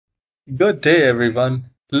Good day, everyone.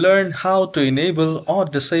 Learn how to enable or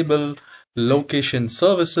disable location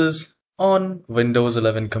services on Windows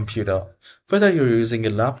 11 computer. Whether you're using a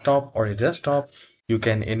laptop or a desktop, you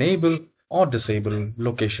can enable or disable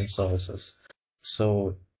location services.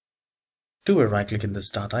 So do a right click in the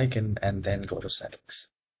start icon and then go to settings.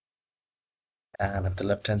 And at the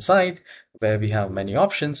left hand side, where we have many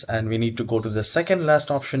options, and we need to go to the second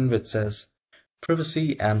last option which says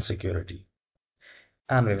privacy and security.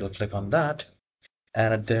 And we will click on that.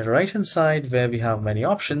 And at the right hand side where we have many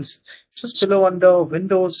options, just below under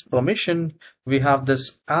Windows permission, we have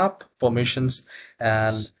this app permissions,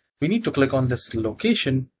 and we need to click on this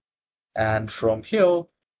location. And from here,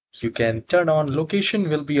 you can turn on location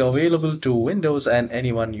will be available to Windows and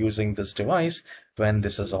anyone using this device when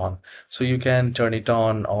this is on. So you can turn it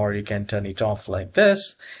on or you can turn it off like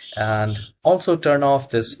this, and also turn off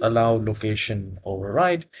this allow location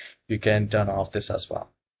override. You can turn off this as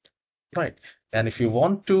well. Right. And if you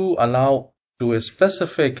want to allow to a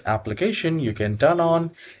specific application, you can turn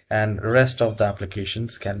on, and rest of the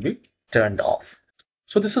applications can be turned off.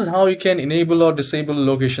 So this is how you can enable or disable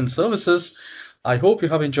location services. I hope you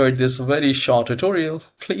have enjoyed this very short tutorial.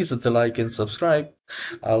 Please hit the like and subscribe.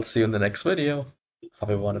 I'll see you in the next video. Have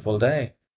a wonderful day.